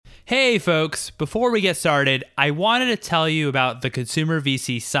Hey folks, before we get started, I wanted to tell you about the Consumer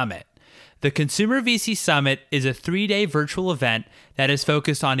VC Summit. The Consumer VC Summit is a 3-day virtual event that is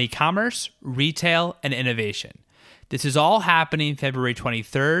focused on e-commerce, retail, and innovation. This is all happening February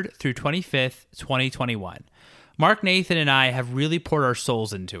 23rd through 25th, 2021. Mark, Nathan, and I have really poured our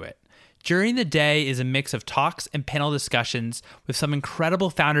souls into it. During the day is a mix of talks and panel discussions with some incredible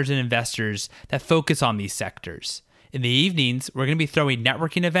founders and investors that focus on these sectors. In the evenings, we're going to be throwing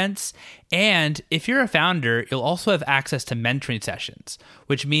networking events, and if you're a founder, you'll also have access to mentoring sessions,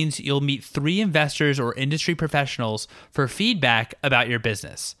 which means you'll meet 3 investors or industry professionals for feedback about your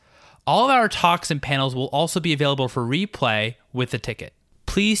business. All of our talks and panels will also be available for replay with a ticket.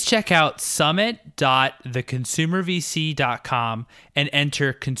 Please check out summit.theconsumervc.com and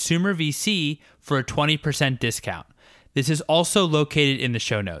enter ConsumerVC for a 20% discount. This is also located in the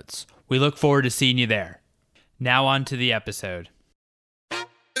show notes. We look forward to seeing you there. Now on to the episode.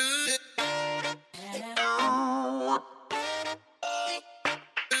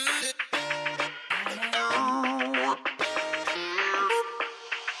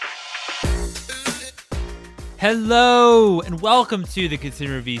 Hello, and welcome to the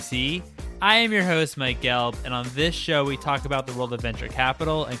Consumer VC. I am your host, Mike Gelb, and on this show, we talk about the world of venture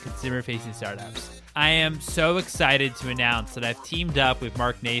capital and consumer-facing startups. I am so excited to announce that I've teamed up with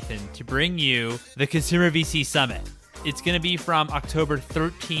Mark Nathan to bring you the Consumer VC Summit. It's going to be from October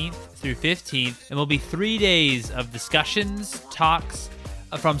 13th through 15th, and will be 3 days of discussions, talks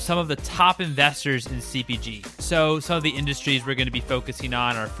from some of the top investors in CPG. So some of the industries we're going to be focusing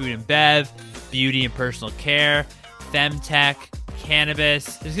on are food and bev, beauty and personal care, femtech,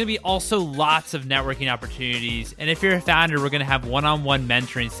 cannabis. There's going to be also lots of networking opportunities. And if you're a founder, we're going to have one-on-one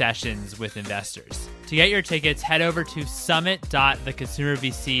mentoring sessions with investors. To get your tickets, head over to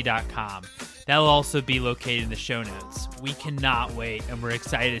summit.theconsumervc.com. That'll also be located in the show notes. We cannot wait, and we're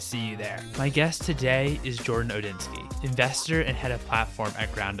excited to see you there. My guest today is Jordan Odinsky, investor and head of platform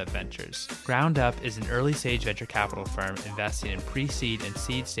at Ground Up Ventures. Ground Up is an early-stage venture capital firm investing in pre-seed and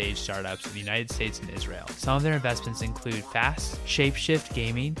seed-stage startups in the United States and Israel. Some of their investments include Fast, Shapeshift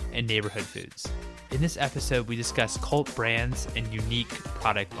Gaming, and Neighborhood Foods. In this episode, we discuss cult brands and unique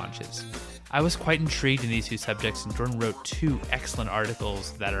product launches. I was quite intrigued in these 2 subjects, and Jordan wrote 2 excellent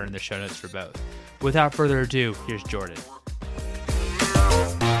articles that are in the show notes for both. Without further ado, here's Jordan.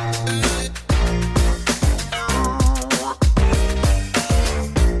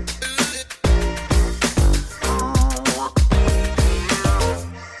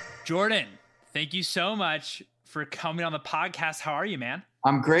 Jordan, thank you so much for coming on the podcast. How are you, man?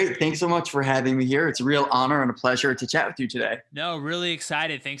 I'm great. Thanks so much for having me here. It's a real honor and a pleasure to chat with you today. No, really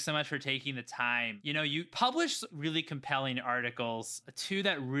excited. Thanks so much for taking the time. You know, you published really compelling articles. 2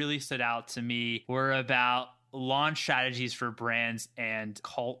 that really stood out to me were about launch strategies for brands and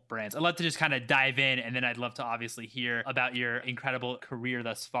cult brands. I'd love to just kind of dive in, and then I'd love to obviously hear about your incredible career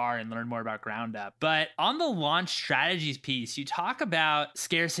thus far and learn more about Ground Up. But on the launch strategies piece, you talk about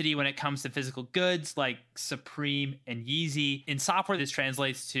scarcity when it comes to physical goods like Supreme and Yeezy. In software, this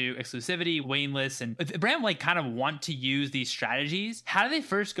translates to exclusivity, waiting lists, and if a brand kind of want to use these strategies, how do they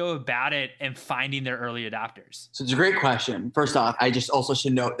first go about it and finding their early adopters? So it's a great question. First off, I just also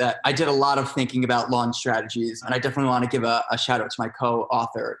should note that I did a lot of thinking about launch strategies. And I definitely want to give a shout out to my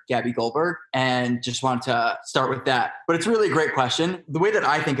co-author, Gabby Goldberg, and just want to start with that. But it's really a great question. The way that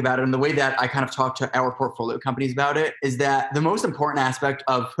I think about it and the way that I kind of talk to our portfolio companies about it is that the most important aspect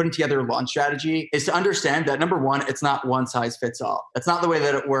of putting together a launch strategy is to understand that, number one, it's not one size fits all. That's not the way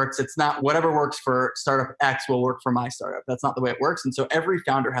that it works. It's not whatever works for startup X will work for my startup. That's not the way it works. And so every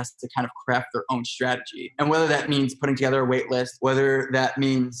founder has to kind of craft their own strategy. And whether that means putting together a wait list, whether that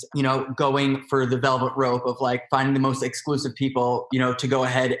means, going for the velvet rope of finding the most exclusive people, to go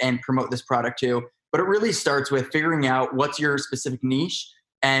ahead and promote this product to. But it really starts with figuring out what's your specific niche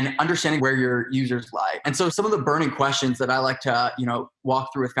and understanding where your users lie. And so some of the burning questions that I like to, walk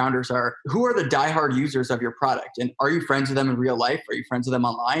through with founders are, who are the diehard users of your product? And are you friends with them in real life? Are you friends with them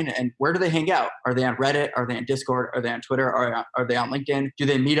online? And where do they hang out? Are they on Reddit? Are they on Discord? Are they on Twitter? Are they on LinkedIn? Do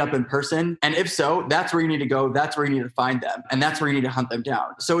they meet up in person? And if so, that's where you need to go. That's where you need to find them. And that's where you need to hunt them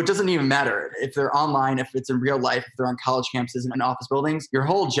down. So it doesn't even matter if they're online, if it's in real life, if they're on college campuses and office buildings. Your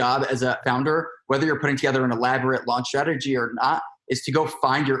whole job as a founder, whether you're putting together an elaborate launch strategy or not, is to go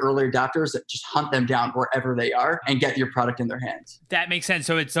find your early adopters, just hunt them down wherever they are and get your product in their hands. That makes sense.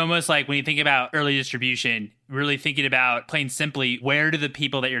 So it's almost like when you think about early distribution, really thinking about, plain simply, where do the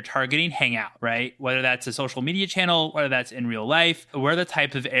people that you're targeting hang out, right? Whether that's a social media channel, whether that's in real life, where are the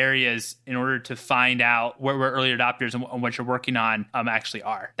type of areas in order to find out where early adopters and what you're working on actually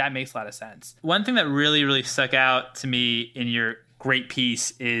are. That makes a lot of sense. One thing that really, really stuck out to me in your great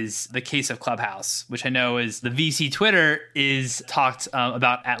piece is the case of Clubhouse, which I know is the VC Twitter is talked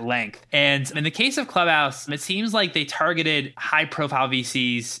about at length. And in the case of Clubhouse, it seems like they targeted high-profile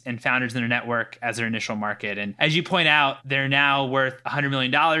VCs and founders in their network as their initial market. And as you point out, they're now worth $100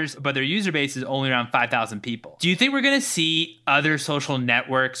 million, but their user base is only around 5,000 people. Do you think we're going to see other social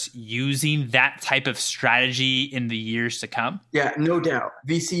networks using that type of strategy in the years to come? Yeah, no doubt.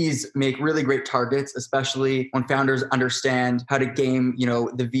 VCs make really great targets, especially when founders understand how to game,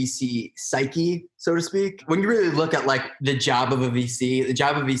 the VC psyche, so to speak. When you really look at like the job of a VC, the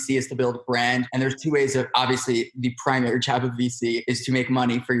job of VC is to build a brand. And there's two ways of, obviously, the primary job of VC is to make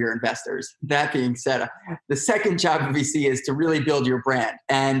money for your investors. That being said, the second job of VC is to really build your brand.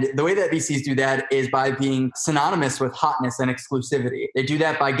 And the way that VCs do that is by being synonymous with hotness and exclusivity. They do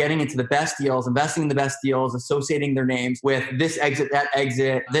that by getting into the best deals, investing in the best deals, associating their names with this exit,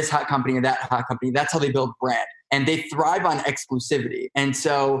 this hot company, and that hot company. That's how they build brand. And they thrive on exclusivity. And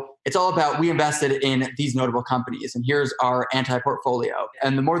so it's all about, we invested in these notable companies and here's our anti-portfolio.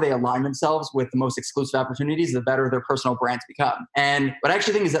 And the more they align themselves with the most exclusive opportunities, the better their personal brands become. And what I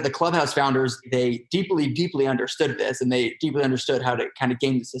actually think is that the Clubhouse founders, they deeply, deeply understood this, and they deeply understood how to kind of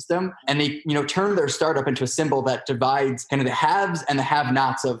game the system. And they, turned their startup into a symbol that divides kind of the haves and the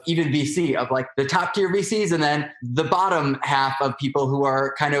have-nots of even VC, of like the top tier VCs, and then the bottom half of people who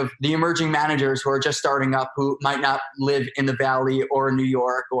are kind of the emerging managers who are just starting up, who might not live in the Valley or New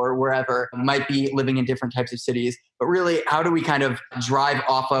York or wherever, might be living in different types of cities. But really, how do we kind of drive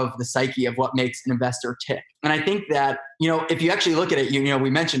off of the psyche of what makes an investor tick? And I think that, if you actually look at it, we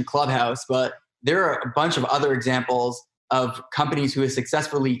mentioned Clubhouse, but there are a bunch of other examples of companies who have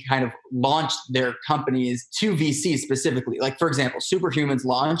successfully kind of launched their companies to VC specifically. Like, for example, Superhuman's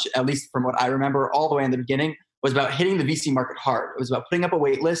launch, at least from what I remember all the way in the beginning, was about hitting the VC market hard. It was about putting up a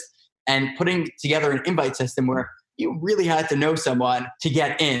wait list and putting together an invite system where you really had to know someone to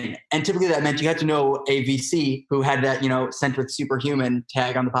get in. And typically that meant you had to know a VC who had that, sent with Superhuman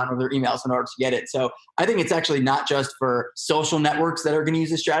tag on the bottom of their emails in order to get it. So I think it's actually not just for social networks that are going to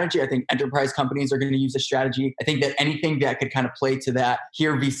use this strategy. I think enterprise companies are going to use this strategy. I think that anything that could kind of play to that,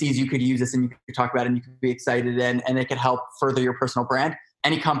 here VCs, you could use this and you could talk about it and you could be excited and it could help further your personal brand.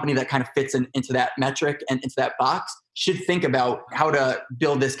 Any company that kind of fits into that metric and into that box should think about how to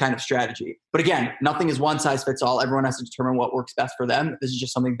build this kind of strategy. But again, nothing is one size fits all. Everyone has to determine what works best for them. This is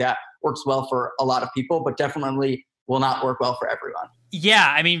just something that works well for a lot of people, but definitely will not work well for everyone. Yeah,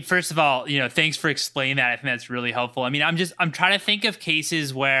 I mean, first of all, thanks for explaining that. I think that's really helpful. I mean, I'm trying to think of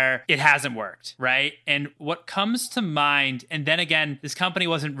cases where it hasn't worked, right? And what comes to mind, and then again, this company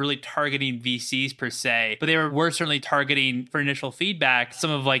wasn't really targeting VCs per se, but they were certainly targeting, for initial feedback, some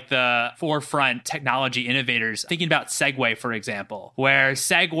of like the forefront technology innovators. Thinking about Segway, for example, where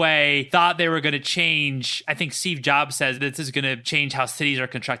Segway thought they were going to change, I think Steve Jobs says this is going to change how cities are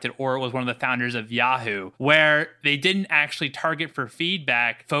constructed, or it was one of the founders of Yahoo, where they didn't actually target for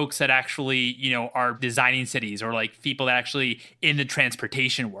feedback folks that actually, are designing cities, or like people that actually in the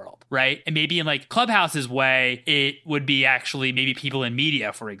transportation world, right? And maybe in like Clubhouse's way, it would be actually maybe people in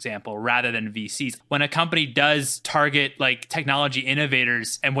media, for example, rather than VCs. When a company does target like technology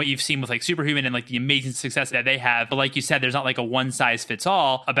innovators, and what you've seen with like Superhuman and like the amazing success that they have, but like you said, there's not like a one size fits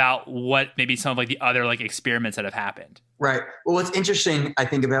all about what maybe some of like the other like experiments that have happened. Right. Well, what's interesting, I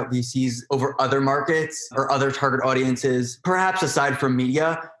think, about VCs over other markets or other target audiences, perhaps aside from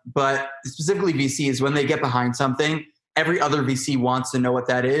media, but specifically VCs, when they get behind something, every other VC wants to know what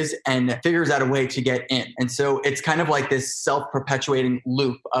that is and figures out a way to get in. And so it's kind of like this self-perpetuating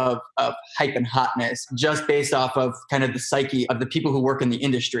loop of hype and hotness just based off of kind of the psyche of the people who work in the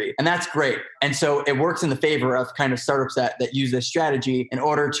industry. And that's great. And so it works in the favor of kind of startups that use this strategy in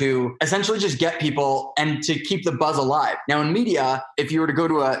order to essentially just get people and to keep the buzz alive. Now in media, if you were to go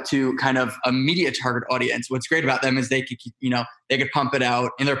to kind of a media target audience, what's great about them is they could keep, they could pump it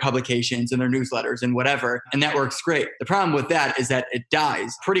out in their publications, in their newsletters and whatever. And that works great. The problem with that is that it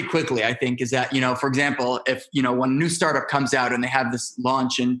dies pretty quickly, I think, is that, for example, if, when a new startup comes out and they have this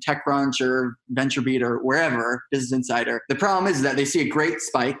launch in TechCrunch or VentureBeat or wherever, Business Insider, the problem is that they see a great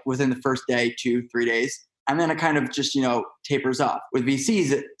spike within the first day, 2-3 days. And then it kind of just, tapers off. With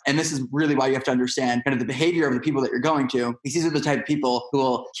VCs, and this is really why you have to understand kind of the behavior of the people that you're going to. VCs are the type of people who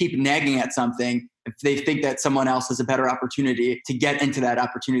will keep nagging at something if they think that someone else has a better opportunity to get into that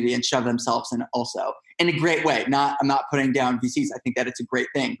opportunity and shove themselves in also. In a great way. I'm not putting down VCs. I think that it's a great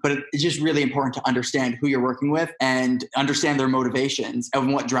thing. But it's just really important to understand who you're working with and understand their motivations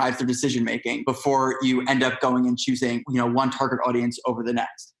and what drives their decision making before you end up going and choosing, one target audience over the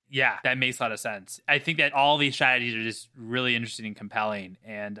next. Yeah, that makes a lot of sense. I think that all these strategies are just really interesting and compelling,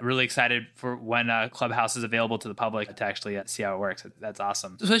 and really excited for when Clubhouse is available to the public to actually see how it works. That's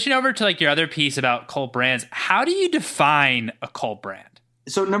awesome. Switching over to like your other piece about cult brands, how do you define a cult brand?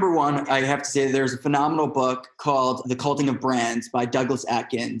 So number one, I have to say there's a phenomenal book called The Culting of Brands by Douglas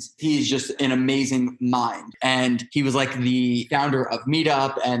Atkins. He's just an amazing mind. And he was like the founder of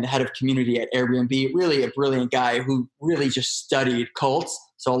Meetup and head of community at Airbnb. Really a brilliant guy who really just studied cults.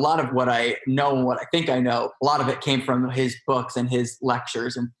 So a lot of what I know and what I think I know, a lot of it came from his books and his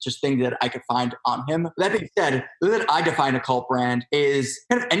lectures and just things that I could find on him. That being said, the way that I define a cult brand is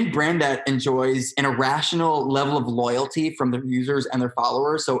kind of any brand that enjoys an irrational level of loyalty from their users and their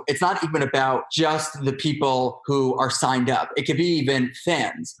followers. So it's not even about just the people who are signed up. It could be even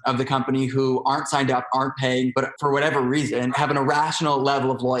fans of the company who aren't signed up, aren't paying, but for whatever reason, have an irrational level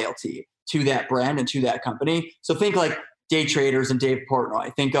of loyalty to that brand and to that company. So think like day traders and Dave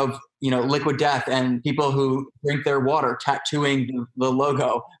Portnoy. Think of, Liquid Death and people who drink their water, tattooing the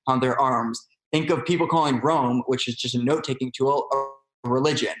logo on their arms. Think of people calling Rome, which is just a note-taking tool, a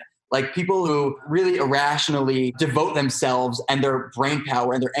religion. Like people who really irrationally devote themselves and their brain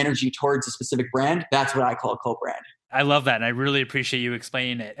power and their energy towards a specific brand. That's what I call a cult brand. I love that. And I really appreciate you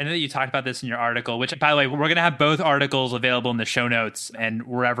explaining it. I know that you talked about this in your article, which, by the way, we're going to have both articles available in the show notes and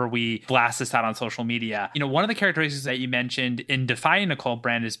wherever we blast this out on social media. One of the characteristics that you mentioned in defining a cult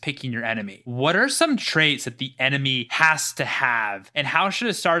brand is picking your enemy. What are some traits that the enemy has to have? And how should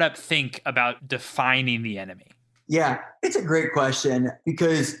a startup think about defining the enemy? Yeah, it's a great question,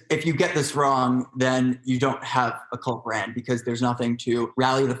 because if you get this wrong, then you don't have a cult brand, because there's nothing to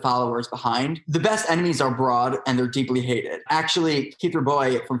rally the followers behind. The best enemies are broad and they're deeply hated. Actually, Keith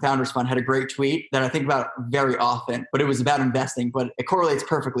Raboy from Founders Fund had a great tweet that I think about very often, but it was about investing, but it correlates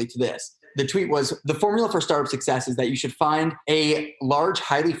perfectly to this. The tweet was, the formula for startup success is that you should find a large,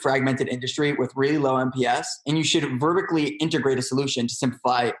 highly fragmented industry with really low NPS, and you should vertically integrate a solution to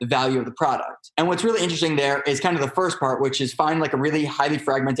simplify the value of the product. And what's really interesting there is kind of the first part, which is find like a really highly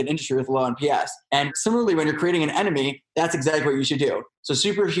fragmented industry with low NPS. And similarly, when you're creating an enemy, that's exactly what you should do. So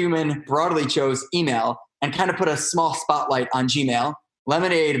Superhuman broadly chose email and kind of put a small spotlight on Gmail.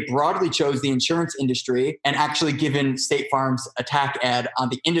 Lemonade broadly chose the insurance industry, and actually given State Farm's attack ad on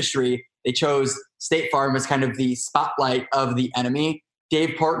the industry, they chose State Farm as kind of the spotlight of the enemy.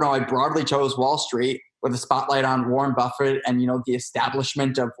 Dave Portnoy broadly chose Wall Street with a spotlight on Warren Buffett and, the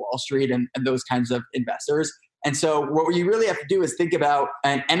establishment of Wall Street and those kinds of investors. And so what you really have to do is think about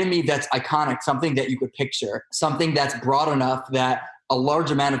an enemy that's iconic, something that you could picture, something that's broad enough that a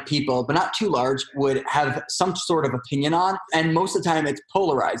large amount of people, but not too large, would have some sort of opinion on. And most of the time it's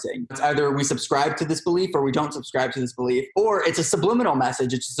polarizing. It's either we subscribe to this belief or we don't subscribe to this belief, or it's a subliminal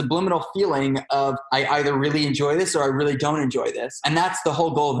message. It's a subliminal feeling of I either really enjoy this or I really don't enjoy this. And that's the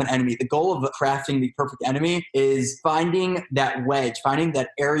whole goal of an enemy. The goal of crafting the perfect enemy is finding that wedge, finding that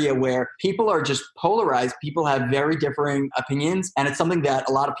area where people are just polarized. People have very differing opinions, and it's something that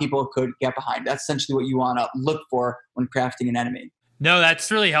a lot of people could get behind. That's essentially what you want to look for when crafting an enemy. No, that's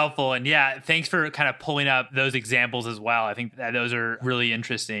really helpful. And yeah, thanks for kind of pulling up those examples as well. I think that those are really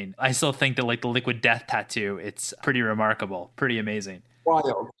interesting. I still think that like the Liquid Death tattoo, it's pretty remarkable, pretty amazing.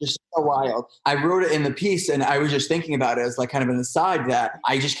 Wild, just so wild. I wrote it in the piece and I was just thinking about it as like kind of an aside that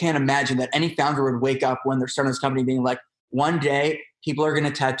I just can't imagine that any founder would wake up when they're starting this company being like, one day people are going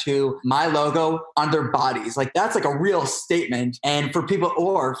to tattoo my logo on their bodies. Like that's like a real statement. And for people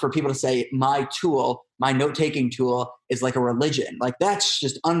to say my tool, my note-taking tool is like a religion. Like that's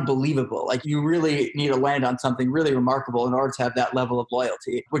just unbelievable. Like you really need to land on something really remarkable in order to have that level of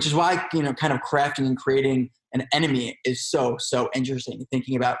loyalty, which is why, kind of crafting and creating an enemy is so interesting.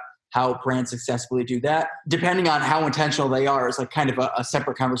 Thinking about how brands successfully do that, depending on how intentional they are, is like kind of a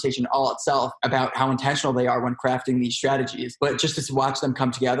separate conversation all itself about how intentional they are when crafting these strategies. But just to watch them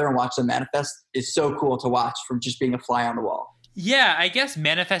come together and watch them manifest is so cool to watch from just being a fly on the wall. Yeah, I guess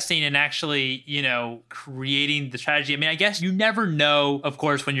manifesting and actually, creating the strategy. I mean, I guess you never know, of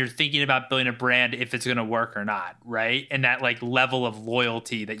course, when you're thinking about building a brand, if it's going to work or not, right? And that like level of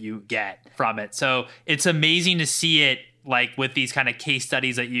loyalty that you get from it. So it's amazing to see it like with these kind of case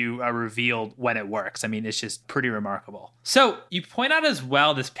studies that you revealed when it works. I mean, it's just pretty remarkable. So you point out as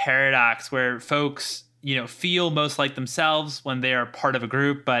well this paradox where folks feel most like themselves when they are part of a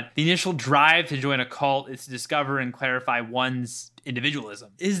group, but the initial drive to join a cult is to discover and clarify one's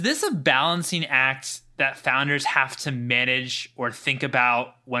individualism. Is this a balancing act that founders have to manage or think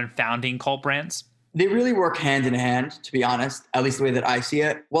about when founding cult brands? They really work hand in hand, to be honest, at least the way that I see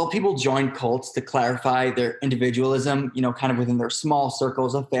it. While people join cults to clarify their individualism, kind of within their small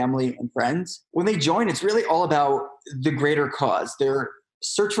circles of family and friends, when they join, it's really all about the greater cause. They're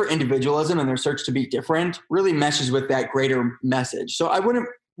search for individualism and their search to be different really meshes with that greater message. So I wouldn't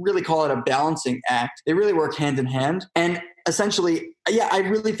really call it a balancing act. They really work hand in hand. And essentially, yeah, I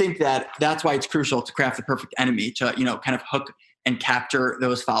really think that that's why it's crucial to craft the perfect enemy to, kind of hook and capture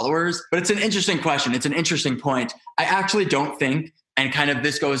those followers. But it's an interesting question. It's an interesting point. I actually don't think, and kind of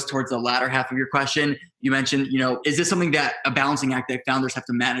this goes towards the latter half of your question. You mentioned, is this something that a balancing act that founders have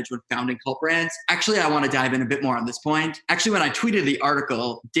to manage when founding cult brands? Actually, I want to dive in a bit more on this point. Actually, when I tweeted the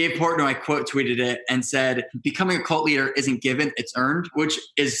article, Dave Portnoy, I quote tweeted it and said, becoming a cult leader isn't given, it's earned, which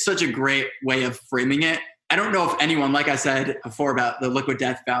is such a great way of framing it. I don't know if anyone, like I said before about the Liquid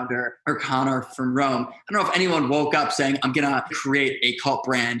Death founder or Connor from Rome, I don't know if anyone woke up saying, I'm going to create a cult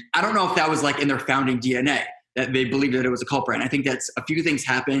brand. I don't know if that was like in their founding DNA, that they believed that it was a cult brand. I think that's a few things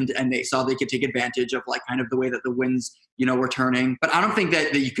happened and they saw they could take advantage of like kind of the way that the winds, were turning. But I don't think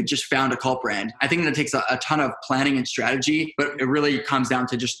that you could just found a cult brand. I think that it takes a ton of planning and strategy, but it really comes down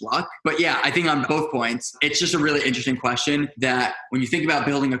to just luck. But yeah, I think on both points, it's just a really interesting question that when you think about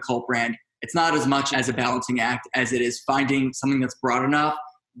building a cult brand, it's not as much as a balancing act as it is finding something that's broad enough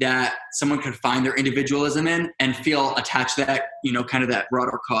that someone could find their individualism in and feel attached to that, kind of that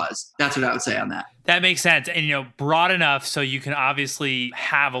broader cause. That's what I would say on that. That makes sense. And, broad enough so you can obviously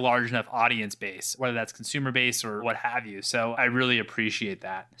have a large enough audience base, whether that's consumer base or what have you. So I really appreciate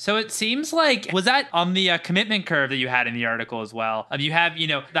that. So it seems like, was that on the commitment curve that you had in the article as well? You have,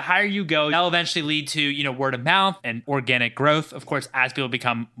 the higher you go, that'll eventually lead to, word of mouth and organic growth, of course, as people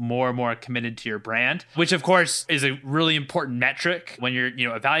become more and more committed to your brand, which of course is a really important metric when you're,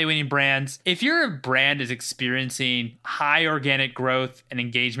 evaluating brands. If your brand is experiencing high organic growth and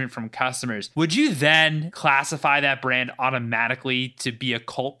engagement from customers, would you then classify that brand automatically to be a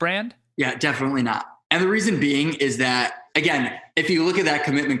cult brand? Yeah, definitely not. And the reason being is that, again, if you look at that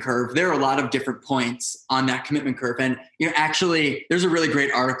commitment curve, there are a lot of different points on that commitment curve. And, actually, there's a really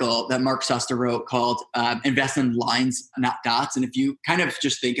great article that Mark Suster wrote called Invest in Lines, Not Dots. And if you kind of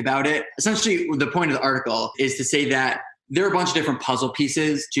just think about it, essentially the point of the article is to say that there are a bunch of different puzzle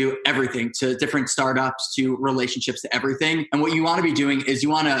pieces to everything, to different startups, to relationships, to everything. And what you want to be doing is you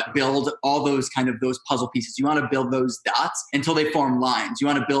want to build all those puzzle pieces. You want to build those dots until they form lines. You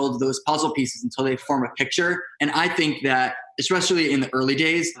want to build those puzzle pieces until they form a picture. And I think that, especially in the early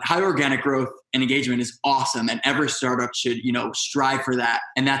days, high organic growth and engagement is awesome. And every startup should, strive for that.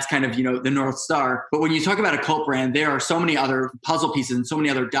 And that's kind of, the North Star. But when you talk about a cult brand, there are so many other puzzle pieces and so many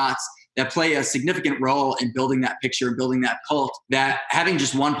other dots that play a significant role in building that picture and building that cult, that having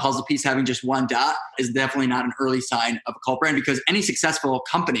just one puzzle piece, having just one dot is definitely not an early sign of a cult brand, because any successful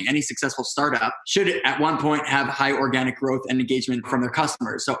company, any successful startup should at one point have high organic growth and engagement from their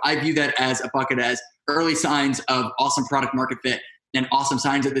customers. So I view that as a bucket as early signs of awesome product market fit and awesome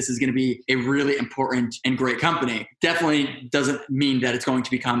signs that this is going to be a really important and great company. Definitely doesn't mean that it's going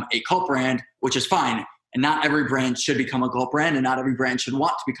to become a cult brand, which is fine. And not every brand should become a cult brand, and not every brand should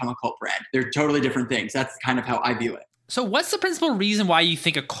want to become a cult brand. They're totally different things. That's kind of how I view it. So what's the principal reason why you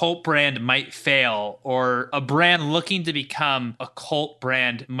think a cult brand might fail, or a brand looking to become a cult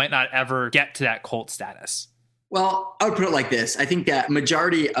brand might not ever get to that cult status? Well, I would put it like this. I think that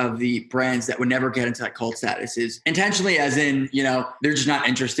majority of the brands that would never get into that cult status is intentionally, as in, they're just not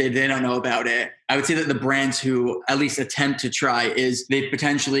interested. They don't know about it. I would say that the brands who at least attempt to try is they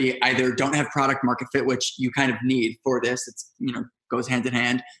potentially either don't have product market fit, which you kind of need for this. It's, goes hand in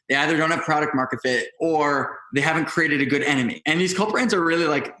hand. They either don't have product market fit or they haven't created a good enemy. And these cult brands are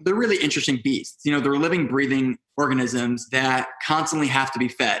really they're really interesting beasts. They're living, breathing organisms that constantly have to be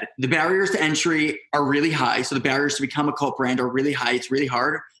fed. The barriers to entry are really high. So the barriers to become a cult brand are really high. It's really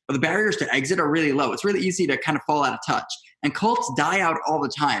hard. But the barriers to exit are really low. It's really easy to kind of fall out of touch. And cults die out all the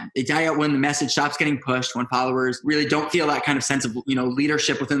time. They die out when the message stops getting pushed, when followers really don't feel that kind of sense of,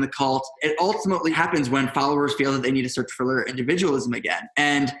 leadership within the cult. It ultimately happens when followers feel that they need to search for their individualism again.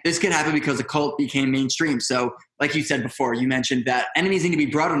 And this could happen because a cult became mainstream. So like you said before, you mentioned that enemies need to be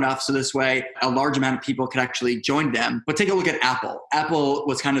broad enough so this way a large amount of people could actually join them. But take a look at Apple. Apple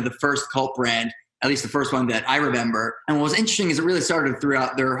was kind of the first cult brand, at least the first one that I remember. And what was interesting is it really started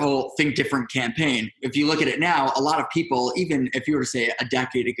throughout their whole Think Different campaign. If you look at it now, a lot of people, even if you were to say a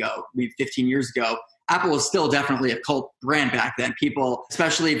decade ago, maybe 15 years ago, Apple was still definitely a cult brand back then. People,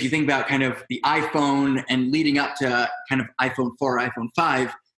 especially if you think about kind of the iPhone and leading up to kind of iPhone 4, iPhone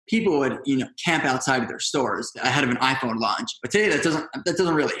 5, people would, camp outside of their stores ahead of an iPhone launch. But today that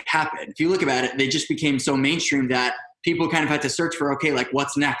doesn't really happen. If you look at it, they just became so mainstream that people kind of had to search for, okay, like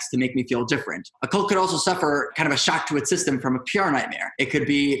what's next to make me feel different. A cult could also suffer kind of a shock to its system from a PR nightmare. It could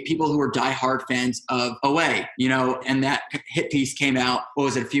be people who are diehard fans of OA, and that hit piece came out, a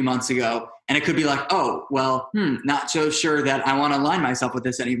few months ago. And it could be like, oh, well, not so sure that I want to align myself with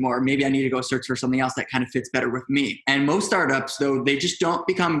this anymore. Maybe I need to go search for something else that kind of fits better with me. And most startups, though, they just don't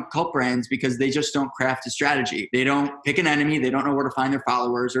become cult brands because they just don't craft a strategy. They don't pick an enemy. They don't know where to find their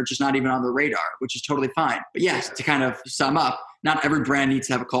followers, or just not even on their radar, which is totally fine. But yes, to kind of sum up, not every brand needs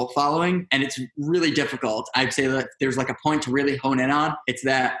to have a cult following, and it's really difficult. I'd say that there's like a point to really hone in on. It's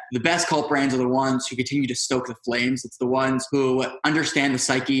that the best cult brands are the ones who continue to stoke the flames. It's the ones who understand the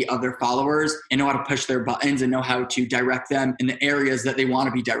psyche of their followers and know how to push their buttons and know how to direct them in the areas that they want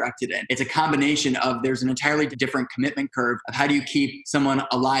to be directed in. It's a combination of, there's an entirely different commitment curve of how do you keep someone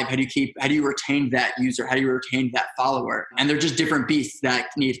alive? How do you retain that user? How do you retain that follower? And they're just different beasts that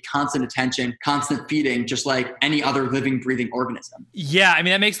need constant attention, constant feeding, just like any other living, breathing organism. Yeah, I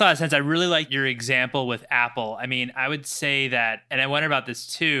mean, that makes a lot of sense. I really like your example with Apple. I mean, I would say that, and I wonder about this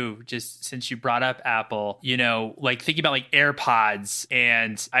too, just since you brought up Apple, like thinking about like AirPods,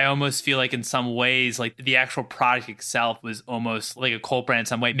 and I almost feel like in some ways, like the actual product itself was almost like a cult brand in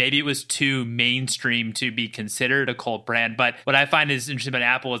some way. Maybe it was too mainstream to be considered a cult brand. But what I find is interesting about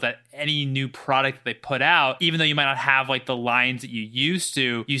Apple is that any new product that they put out, even though you might not have like the lines that you used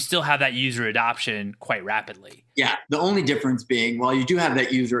to, you still have that user adoption quite rapidly. Yeah, the only difference being, while you do have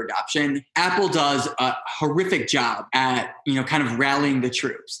that user adoption, Apple does a horrific job at, kind of rallying the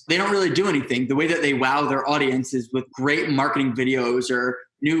troops. They don't really do anything. The way that they wow their audience is with great marketing videos or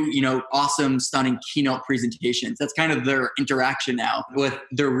new, awesome, stunning keynote presentations. That's kind of their interaction now with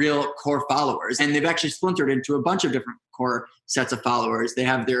their real core followers. And they've actually splintered into a bunch of different core sets of followers. They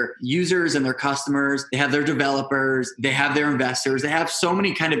have their users and their customers. They have their developers. They have their investors. They have so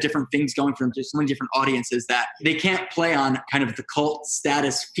many kind of different things going for them, just so many different audiences that they can't play on kind of the cult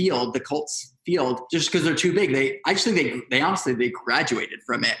status field, just because they're too big. I just think they honestly graduated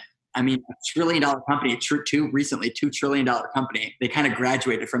from it. I mean, $1 trillion company, $2 trillion company, they kind of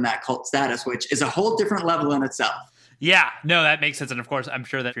graduated from that cult status, which is a whole different level in itself. Yeah, no, that makes sense. And of course, I'm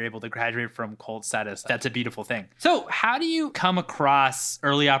sure that you're able to graduate from cult status. That's a beautiful thing. So how do you come across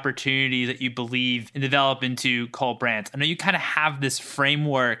early opportunities that you believe and develop into cult brands? I know you kind of have this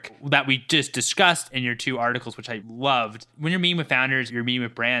framework that we just discussed in your 2 articles, which I loved. When you're meeting with founders, you're meeting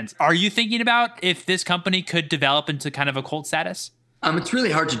with brands. Are you thinking about if this company could develop into kind of a cult status? It's really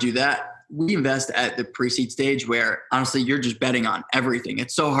hard to do that. We invest at the pre-seed stage where honestly, you're just betting on everything.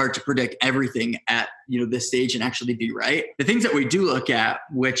 It's so hard to predict everything at, this stage and actually be right. The things that we do look at,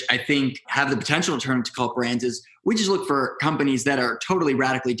 which I think have the potential to turn into cult brands, is we just look for companies that are totally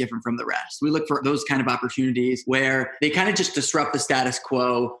radically different from the rest. We look for those kind of opportunities where they kind of just disrupt the status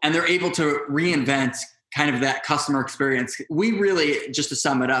quo and they're able to reinvent kind of that customer experience. We really, just to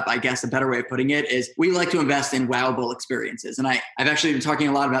sum it up, I guess a better way of putting it is we like to invest in wowable experiences. And I've actually been talking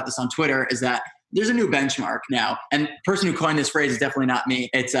a lot about this on Twitter, is that there's a new benchmark now. And the person who coined this phrase is definitely not me.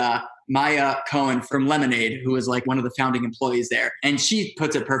 It's Maya Cohen from Lemonade, who was like one of the founding employees there. And she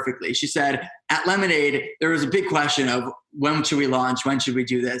puts it perfectly. She said, at Lemonade, there was a big question of when should we launch? When should we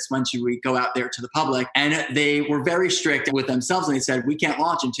do this? When should we go out there to the public? And they were very strict with themselves. And they said, we can't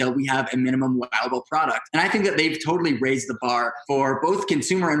launch until we have a minimum viable product. And I think that they've totally raised the bar for both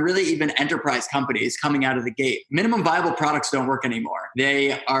consumer and really even enterprise companies coming out of the gate. Minimum viable products don't work anymore.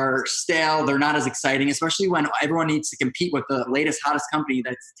 They are stale. They're not as exciting, especially when everyone needs to compete with the latest, hottest company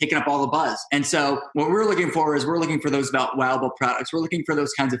that's taking up all the buzz. And so what we're looking for is we're looking for those wowable products. We're looking for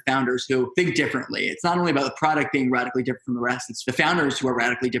those kinds of founders who think differently. It's not only about the product being radically different from the rest, it's the founders who are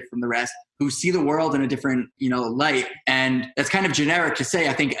radically different from the rest, who see the world in a different, light. And that's kind of generic to say.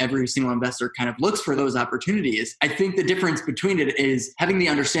 I think every single investor kind of looks for those opportunities. I think the difference between it is having the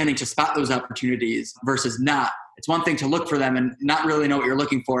understanding to spot those opportunities versus not. It's one thing to look for them and not really know what you're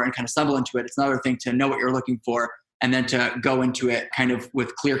looking for and kind of stumble into it. It's another thing to know what you're looking for and then to go into it kind of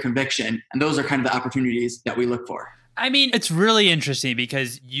with clear conviction. And those are kind of the opportunities that we look for. I mean, it's really interesting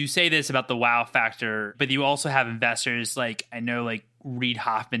because you say this about the wow factor, but you also have investors Reid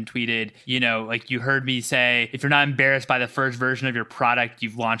Hoffman tweeted, you heard me say, if you're not embarrassed by the first version of your product,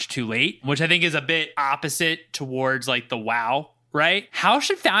 you've launched too late, which I think is a bit opposite towards the wow, right? How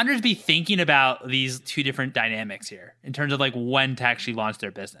should founders be thinking about these 2 different dynamics here in terms of when to actually launch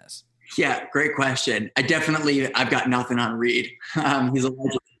their business? Yeah, great question. I've got nothing on Reid. He's a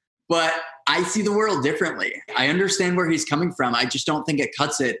legend. But I see the world differently. I understand where he's coming from. I just don't think it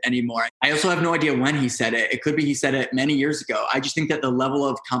cuts it anymore. I also have no idea when he said it. It could be he said it many years ago. I just think that the level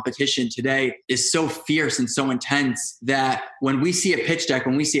of competition today is so fierce and so intense that when we see a pitch deck,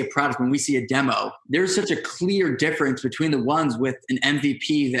 when we see a product, when we see a demo, there's such a clear difference between the ones with an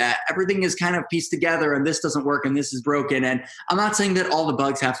MVP that everything is kind of pieced together and this doesn't work and this is broken. And I'm not saying that all the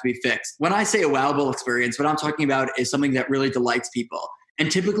bugs have to be fixed. When I say a wowable experience, what I'm talking about is something that really delights people.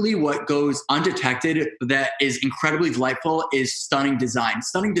 And typically what goes undetected that is incredibly delightful is stunning design.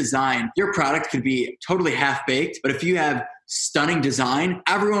 Stunning design, your product could be totally half-baked, but if you have stunning design,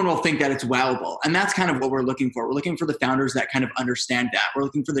 everyone will think that it's wowable. And that's kind of what we're looking for. We're looking for the founders that kind of understand that. We're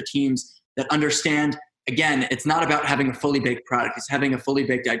looking for the teams that understand, again, it's not about having a fully baked product. It's having a fully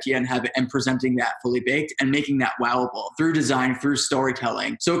baked idea and presenting that fully baked and making that wowable through design, through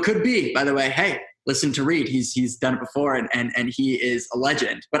storytelling. So it could be, by the way, hey, listen to Reed. He's done it before and he is a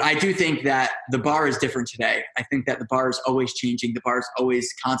legend. But I do think that the bar is different today. I think that the bar is always changing. The bar is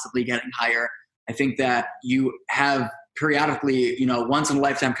always constantly getting higher. I think that you have periodically, once in a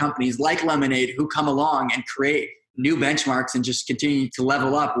lifetime companies like Lemonade who come along and create new benchmarks and just continue to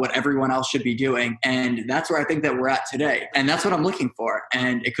level up what everyone else should be doing. And that's where I think that we're at today. And that's what I'm looking for.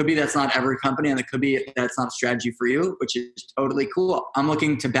 And it could be that's not every company, and it could be that's not a strategy for you, which is totally cool. I'm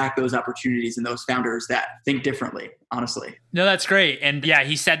looking to back those opportunities and those founders that think differently, honestly. No, that's great. And yeah,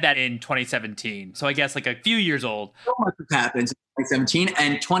 he said that in 2017. So I guess like a few years old. So much has happened in 2017,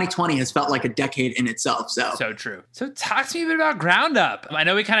 and 2020 has felt like a decade in itself. So true. So talk to me a bit about Ground Up. I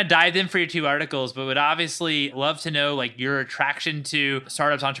know we kind of dived in for your 2 articles, but would obviously love to know like your attraction to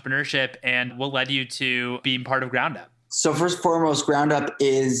startups, entrepreneurship, and what led you to being part of Ground Up. So first and foremost, Ground Up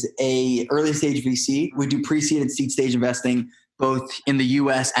is a early stage VC. We do pre-seed and seed stage investing both in the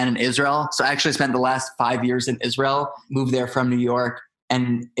US and in Israel. So I actually spent the last 5 years in Israel, moved there from New York,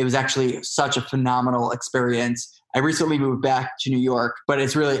 and it was actually such a phenomenal experience. I recently moved back to New York, but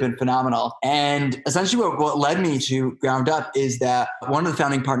it's really been phenomenal. And essentially what led me to Ground Up is that one of the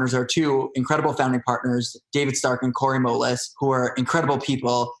founding partners are 2 incredible founding partners, David Stark and Corey Molis, who are incredible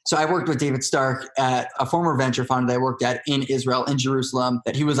people. So I worked with David Stark at a former venture fund that I worked at in Israel, in Jerusalem,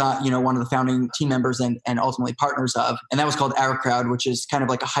 that he was one of the founding team members and ultimately partners of. And that was called AirCrowd, which is kind of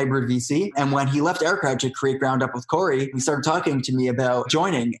like a hybrid VC. And when he left AirCrowd to create Ground Up with Corey, he started talking to me about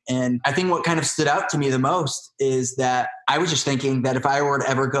joining. And I think what kind of stood out to me the most is that I was just thinking that if I were to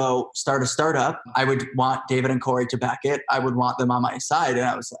ever go start a startup, I would want David and Corey to back it. I would want them on my side. And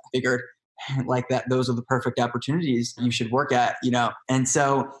I figured like that, those are the perfect opportunities you should work at, And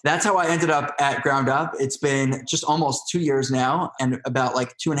so that's how I ended up at Ground Up. It's been just almost 2 years now and about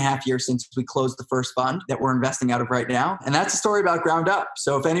like 2.5 years since we closed the first fund that we're investing out of right now. And that's a story about Ground Up.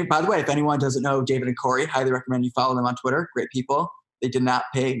 So by the way, if anyone doesn't know David and Corey, highly recommend you follow them on Twitter. Great people. They did not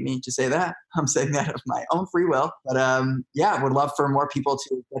pay me to say that. I'm saying that of my own free will. But would love for more people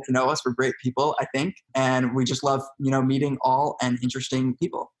to get to know us. We're great people, I think. And we just love, meeting all and interesting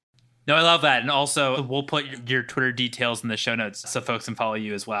people. No, I love that. And also, we'll put your Twitter details in the show notes so folks can follow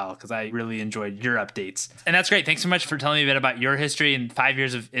you as well, because I really enjoyed your updates. And that's great. Thanks so much for telling me a bit about your history and 5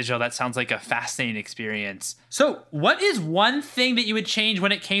 years of Israel. That sounds like a fascinating experience. So what is one thing that you would change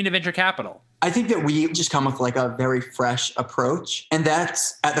when it came to venture capital? I think that we just come with like a very fresh approach. And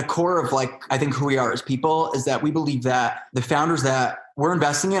that's at the core of I think who we are as people is that we believe that the founders that we're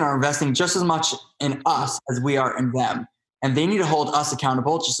investing in are investing just as much in us as we are in them. And they need to hold us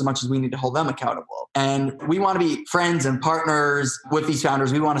accountable just as much as we need to hold them accountable. And we want to be friends and partners with these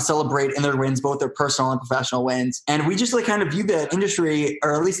founders. We want to celebrate in their wins, both their personal and professional wins. And we just kind of view the industry,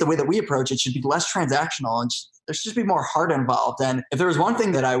 or at least the way that we approach it, should be less transactional and there should just be more heart involved. And if there was one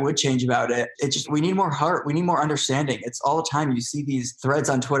thing that I would change about it, we need more heart. We need more understanding. It's all the time. You see these threads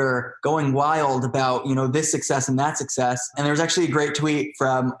on Twitter going wild about, this success and that success. And there's actually a great tweet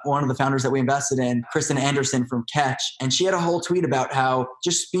from one of the founders that we invested in, Kristen Anderson from Catch. And she had a whole tweet about how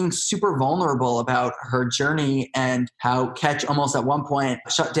just being super vulnerable about her journey and how Catch almost at one point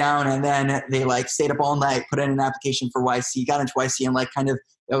shut down. And then they stayed up all night, put in an application for YC, got into YC and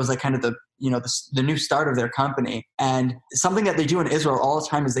that was kind of the new start of their company. And something that they do in Israel all the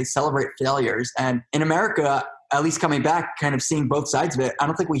time is they celebrate failures. And in America, at least coming back, kind of seeing both sides of it, I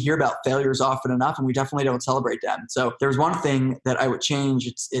don't think we hear about failures often enough, and we definitely don't celebrate them. So there's one thing that I would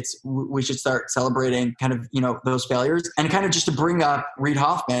change. We should start celebrating kind of, those failures. And kind of just to bring up Reid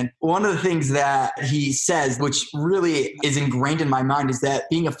Hoffman, one of the things that he says, which really is ingrained in my mind, is that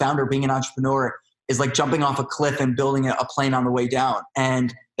being a founder, being an entrepreneur is like jumping off a cliff and building a plane on the way down.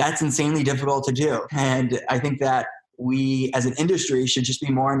 And that's insanely difficult to do. And I think that we as an industry should just be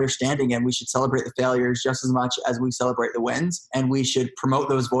more understanding, and we should celebrate the failures just as much as we celebrate the wins. And we should promote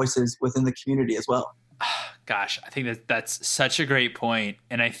those voices within the community as well. Gosh, I think that's such a great point.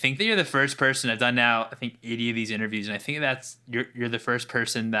 And I think that you're the first person. I've done now, I think 80 of these interviews. And I think you're the first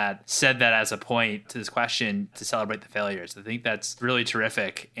person that said that as a point to this question, to celebrate the failures. I think that's really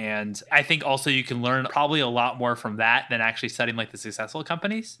terrific. And I think also you can learn probably a lot more from that than actually studying the successful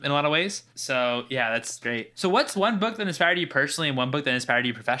companies in a lot of ways. So yeah, that's great. So what's one book that inspired you personally and one book that inspired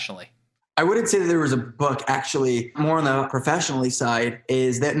you professionally? I wouldn't say that there was a book, actually. More on the professionally side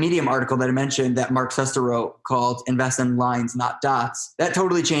is that Medium article that I mentioned that Mark Suster wrote called Invest in Lines, Not Dots. That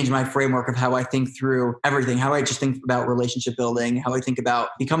totally changed my framework of how I think through everything, how I just think about relationship building, how I think about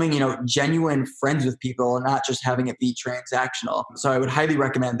becoming, genuine friends with people and not just having it be transactional. So I would highly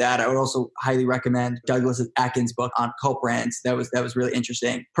recommend that. I would also highly recommend Douglas Atkins' book on cult brands. That was really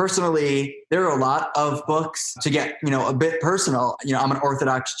interesting. Personally, there are a lot of books to get, a bit personal. I'm an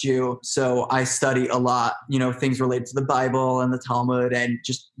Orthodox Jew, so I study a lot, things related to the Bible and the Talmud and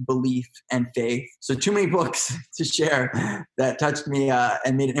just belief and faith. So too many books to share that touched me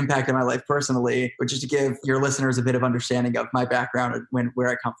and made an impact on my life personally, but just to give your listeners a bit of understanding of my background and where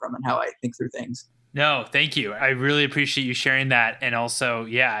I come from and how I think through things. No, thank you. I really appreciate you sharing that. And also,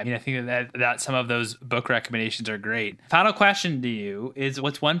 I think that some of those book recommendations are great. Final question to you is,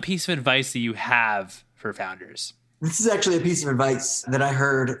 what's one piece of advice that you have for founders? This is actually a piece of advice that I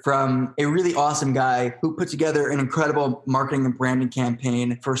heard from a really awesome guy who put together an incredible marketing and branding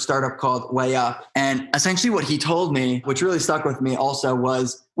campaign for a startup called Way Up. And essentially what he told me, which really stuck with me also,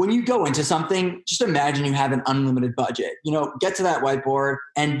 was when you go into something, just imagine you have an unlimited budget. Get to that whiteboard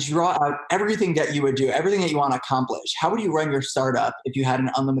and draw out everything that you would do, everything that you want to accomplish. How would you run your startup if you had an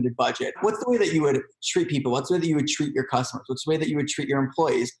unlimited budget? What's the way that you would treat people? What's the way that you would treat your customers? What's the way that you would treat your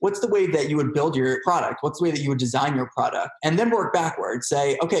employees? What's the way that you would build your product? What's the way that you would design your product? And then work backwards.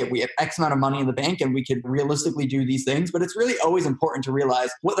 Say, okay, we have X amount of money in the bank and we could realistically do these things, but it's really always important to realize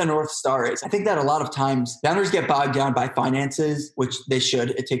what the North Star is. I think that a lot of times founders get bogged down by finances, which they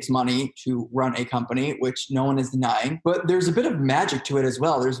should. It takes money to run a company, which no one is denying, but there's a bit of magic to it as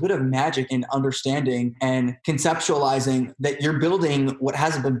well. There's a bit of magic in understanding and conceptualizing that you're building what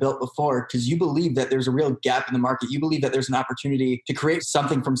hasn't been built before because you believe that there's a real gap in the market. You believe that there's an opportunity to create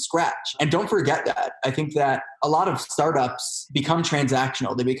something from scratch. And don't forget that. I think that a lot of startups become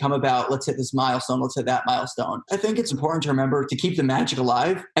transactional. They become about, let's hit this milestone, let's hit that milestone. I think it's important to remember to keep the magic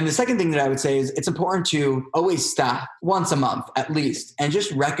alive. And the second thing that I would say is it's important to always stop once a month at least and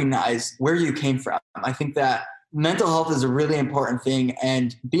just recognize where you came from. I think that mental health is a really important thing,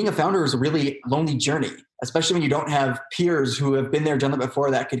 and being a founder is a really lonely journey, especially when you don't have peers who have been there, done it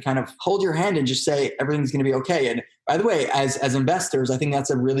before, that could kind of hold your hand and just say, everything's going to be okay. And by the way, as investors, I think that's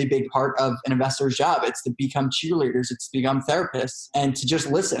a really big part of an investor's job. It's to become cheerleaders, it's to become therapists, and to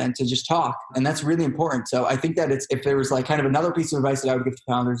just listen and to just talk. And that's really important. So I think that if there was like kind of another piece of advice that I would give to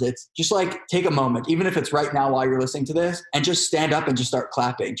founders, it's just like take a moment, even if it's right now while you're listening to this, and just stand up and just start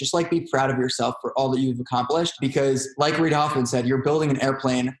clapping. Just like be proud of yourself for all that you've accomplished. Because like Reid Hoffman said, you're building an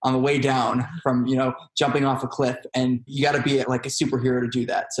airplane on the way down from, jumping off a cliff, and you got to be like a superhero to do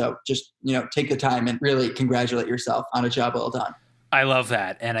that. So just, take the time and really congratulate yourself on a job well done. I love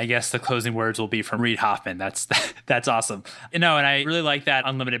that. And I guess the closing words will be from Reid Hoffman. That's awesome. And I really like that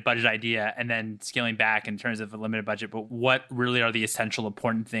unlimited budget idea, and then scaling back in terms of a limited budget, but what really are the essential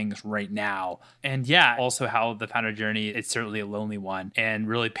important things right now? And also how the founder journey, it's certainly a lonely one, and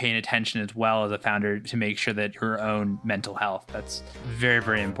really paying attention as well as a founder to make sure that your own mental health, that's very,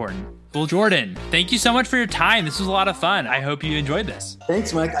 very important. Well, Jordan, thank you so much for your time. This was a lot of fun. I hope you enjoyed this.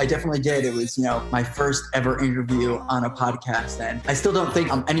 Thanks, Mike. I definitely did. It was, my first ever interview on a podcast, and I still don't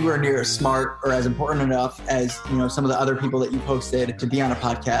think I'm anywhere near as smart or as important enough as, some of the other people that you posted to be on a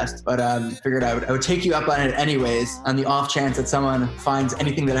podcast, but figured I would take you up on it anyways, on the off chance that someone finds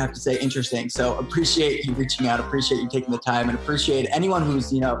anything that I have to say interesting. So appreciate you reaching out, appreciate you taking the time, and appreciate anyone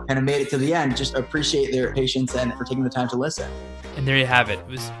who's, kind of made it to the end. Just appreciate their patience and for taking the time to listen. And there you have it. It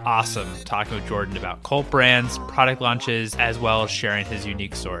was awesome talking with Jordan about cult brands, product launches, as well as sharing his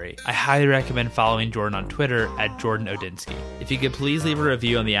unique story. I highly recommend following Jordan on Twitter at Jordan Odinsky. If you could please leave a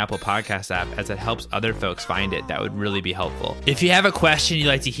review on the Apple Podcast app, as it helps other folks find it, that would really be helpful. If you have a question you'd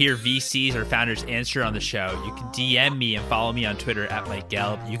like to hear VCs or founders answer on the show, you can DM me and follow me on Twitter at Mike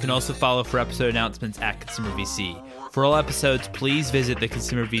Gelb. You can also follow for episode announcements at Consumer VC. For all episodes, please visit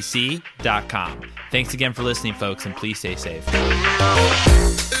theconsumervc.com. Thanks again for listening, folks, and please stay safe.